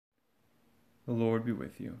The Lord be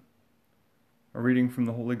with you. A reading from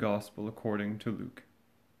the Holy Gospel according to Luke.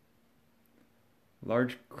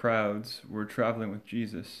 Large crowds were traveling with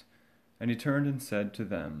Jesus, and he turned and said to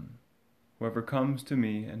them, "Whoever comes to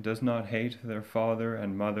me and does not hate their father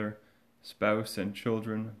and mother, spouse and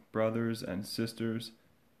children, brothers and sisters,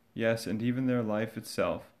 yes, and even their life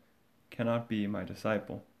itself, cannot be my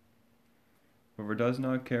disciple. Whoever does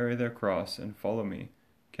not carry their cross and follow me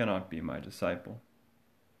cannot be my disciple.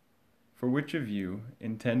 For which of you,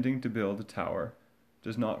 intending to build a tower,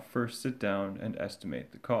 does not first sit down and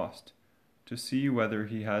estimate the cost, to see whether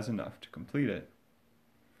he has enough to complete it?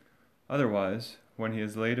 Otherwise, when he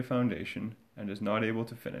has laid a foundation and is not able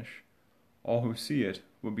to finish, all who see it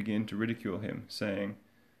will begin to ridicule him, saying,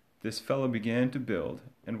 'This fellow began to build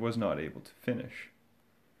and was not able to finish.'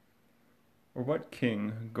 Or what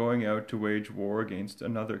king, going out to wage war against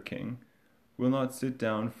another king, will not sit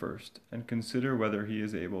down first and consider whether he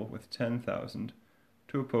is able with 10,000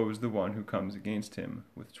 to oppose the one who comes against him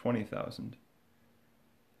with 20,000?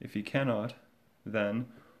 If he cannot,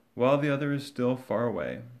 then, while the other is still far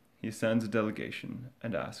away, he sends a delegation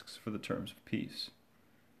and asks for the terms of peace.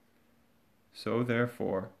 So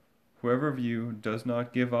therefore, whoever of you does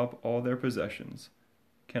not give up all their possessions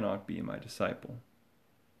cannot be my disciple."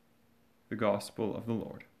 The Gospel of the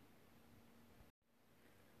Lord.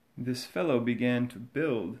 This fellow began to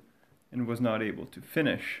build and was not able to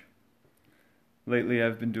finish. Lately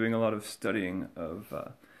I've been doing a lot of studying of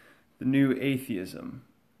the new atheism.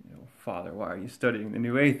 Father, why are you studying the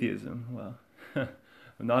new atheism? Well,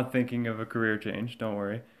 I'm not thinking of a career change, don't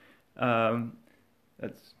worry.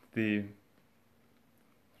 That's the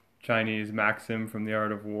Chinese maxim from The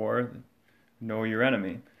Art of War, know your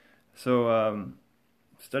enemy. So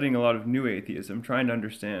studying a lot of new atheism, trying to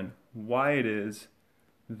understand why it is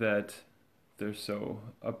that they're so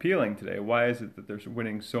appealing today. Why is it that they're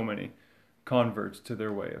winning so many converts to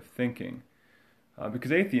their way of thinking?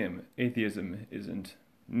 Because atheism isn't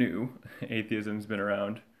new. Atheism's been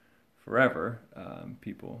around forever.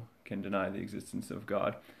 People can deny the existence of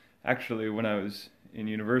God. Actually, when I was in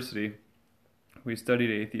university, we studied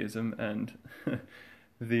atheism, and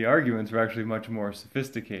the arguments were actually much more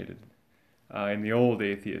sophisticated in the old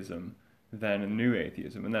atheism than in new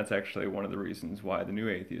atheism. And that's actually one of the reasons why the new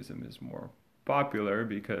atheism is more popular,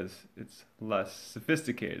 because it's less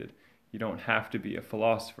sophisticated. You don't have to be a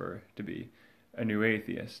philosopher to be a new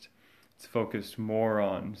atheist. It's focused more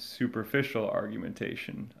on superficial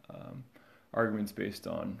argumentation, arguments based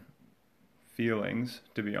on feelings,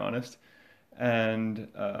 to be honest, and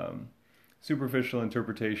superficial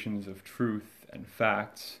interpretations of truth and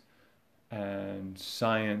facts and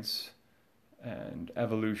science and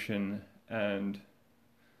evolution. And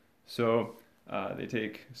so they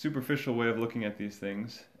take a superficial way of looking at these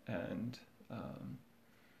things and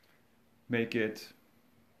make it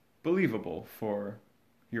believable for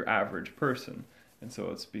your average person. And so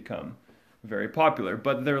it's become very popular.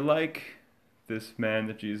 But they're like this man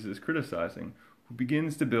that Jesus is criticizing, who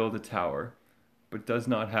begins to build a tower, but does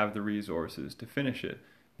not have the resources to finish it.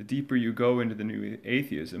 The deeper you go into the new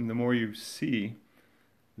atheism, the more you see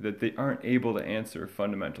that they aren't able to answer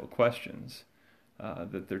fundamental questions,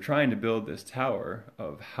 that they're trying to build this tower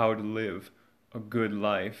of how to live a good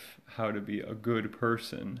life, how to be a good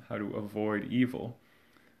person, how to avoid evil,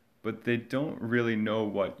 but they don't really know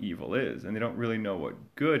what evil is, and they don't really know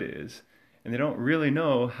what good is, and they don't really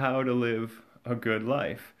know how to live a good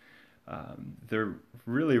life. They're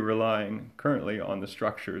really relying currently on the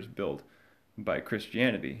structures built by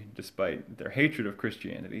Christianity. Despite their hatred of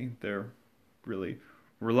Christianity, they're really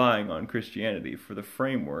relying on Christianity for the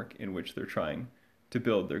framework in which they're trying to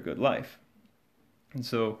build their good life. And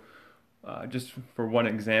so, just for one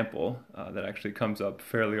example that actually comes up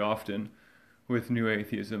fairly often with new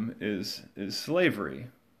atheism is slavery.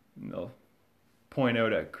 And they'll point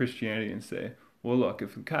out at Christianity and say, well, look,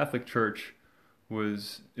 if the Catholic Church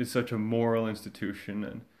is such a moral institution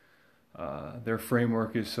and their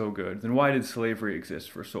framework is so good, then why did slavery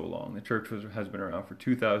exist for so long? The church has been around for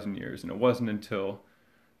 2,000 years, and it wasn't until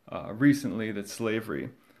recently that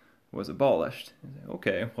slavery was abolished.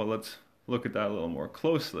 Okay, well, let's look at that a little more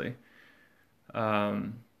closely.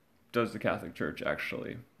 Does the Catholic Church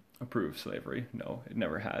actually approve slavery? No, it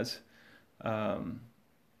never has. And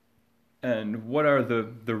what are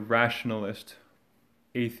the rationalist,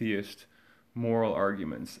 atheist, moral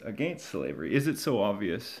arguments against slavery? Is it so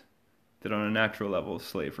obvious that on a natural level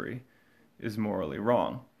slavery is morally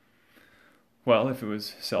wrong? Well, if it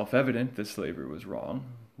was self-evident that slavery was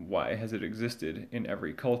wrong, why has it existed in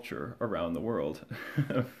every culture around the world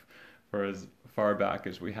for as far back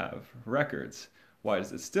as we have records? why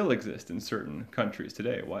does it still exist in certain countries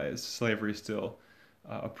today? Why is slavery still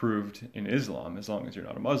approved in Islam, as long as you're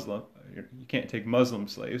not a Muslim? You can't take Muslim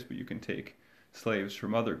slaves, but you can take slaves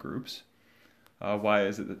from other groups. Why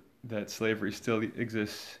is it that slavery still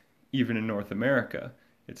exists even in North America?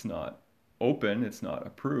 It's not open, it's not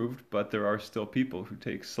approved, but there are still people who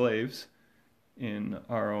take slaves in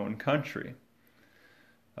our own country.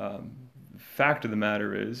 Fact of the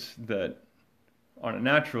matter is that on a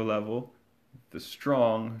natural level, the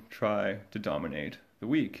strong try to dominate the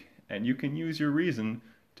weak, and you can use your reason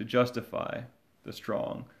to justify the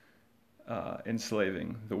strong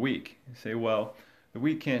enslaving the weak. You say, well, the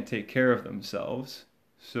weak can't take care of themselves,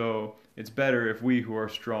 so it's better if we who are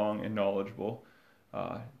strong and knowledgeable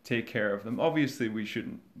take care of them. Obviously, we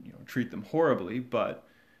shouldn't treat them horribly, but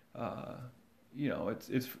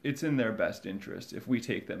it's in their best interest if we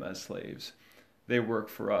take them as slaves. They work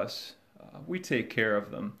for us. We take care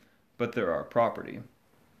of them, but they're our property.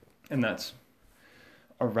 And that's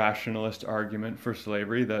a rationalist argument for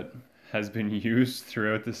slavery that has been used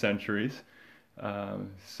throughout the centuries.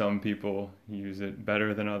 Some people use it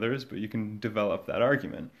better than others, but you can develop that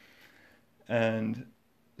argument. And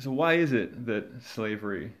so why is it that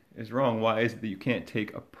slavery is wrong? Why is it that you can't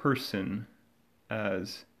take a person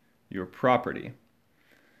as your property?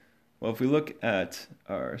 Well, if we look at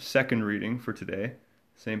our second reading for today,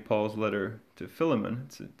 St. Paul's letter to Philemon,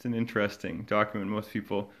 it's an interesting document. Most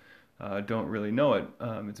people don't really know it.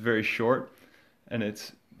 It's very short, and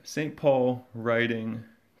it's St. Paul writing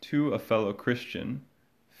to a fellow Christian,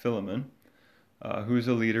 Philemon, who's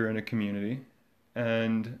a leader in a community.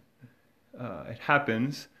 And it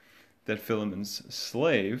happens that Philemon's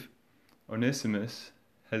slave, Onesimus,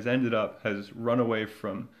 has run away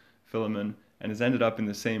from Philemon and has ended up in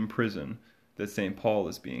the same prison that St. Paul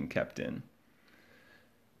is being kept in.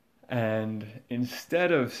 And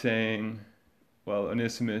instead of saying, well,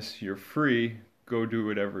 Onesimus, you're free, go do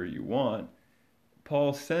whatever you want,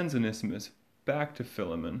 Paul sends Onesimus back to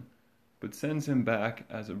Philemon, but sends him back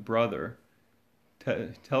as a brother,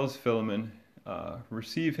 tells Philemon,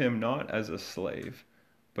 receive him not as a slave,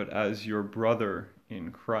 but as your brother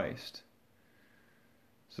in Christ.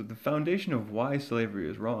 So the foundation of why slavery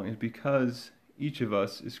is wrong is because each of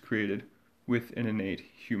us is created with an innate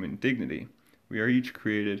human dignity. We are each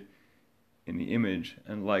created in the image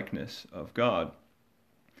and likeness of God.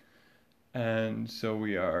 And so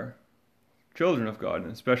we are children of God,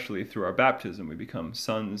 and especially through our baptism, we become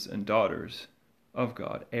sons and daughters of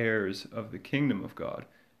God, heirs of the kingdom of God.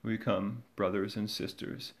 We become brothers and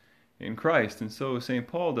sisters in Christ. And so St.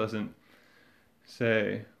 Paul doesn't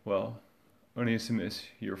say, well, Onesimus,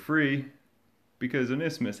 you're free, because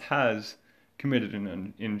Onesimus has committed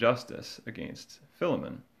an injustice against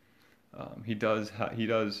Philemon. He does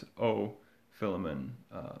owe Philemon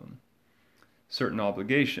certain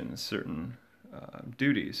obligations, certain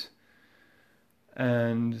duties.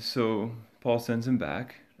 And so Paul sends him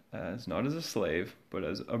back as not as a slave, but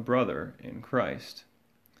as a brother in Christ.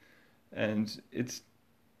 And it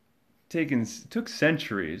took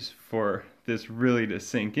centuries for this really to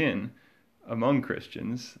sink in among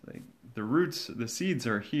Christians. Like the seeds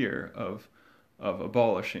are here of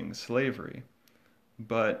abolishing slavery.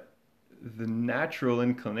 But the natural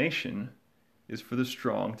inclination is for the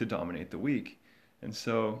strong to dominate the weak. And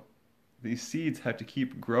so these seeds have to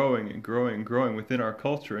keep growing and growing and growing within our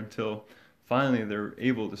culture until finally they're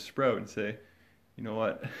able to sprout and say, you know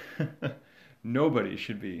what, nobody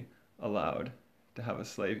should be allowed to have a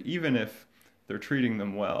slave, even if they're treating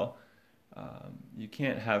them well. You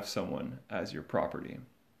can't have someone as your property.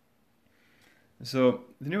 So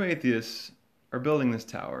the new atheists are building this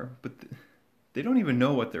tower, but they don't even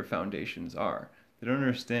know what their foundations are. They don't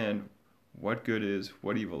understand what good is,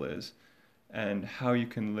 what evil is, and how you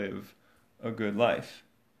can live a good life.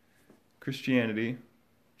 Christianity,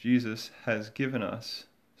 Jesus has given us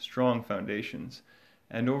strong foundations,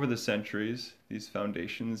 and over the centuries, these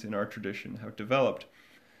foundations in our tradition have developed.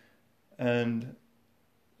 And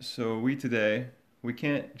so we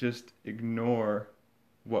can't just ignore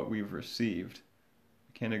what we've received.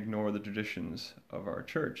 We can't ignore the traditions of our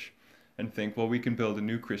church and think, well, we can build a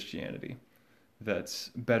new Christianity that's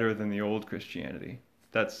better than the old Christianity.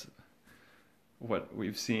 That's what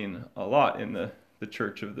we've seen a lot in the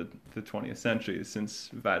church of the 20th century since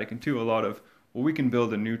Vatican II. A lot of, well, we can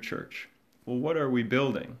build a new church. Well, what are we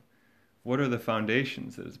building? What are the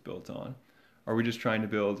foundations that it's built on? Are we just trying to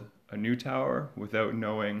build a new tower without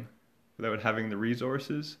having the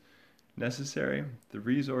resources necessary? The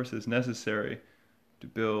resources necessary to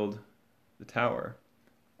build the tower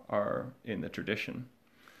are in the tradition.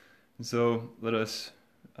 And so let us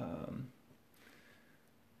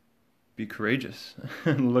be courageous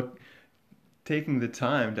and taking the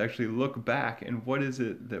time to actually look back and what is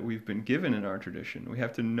it that we've been given in our tradition. We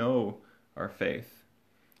have to know our faith,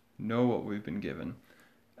 know what we've been given,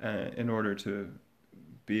 in order to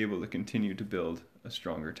be able to continue to build a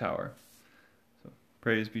stronger tower. So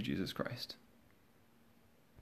praise be Jesus Christ.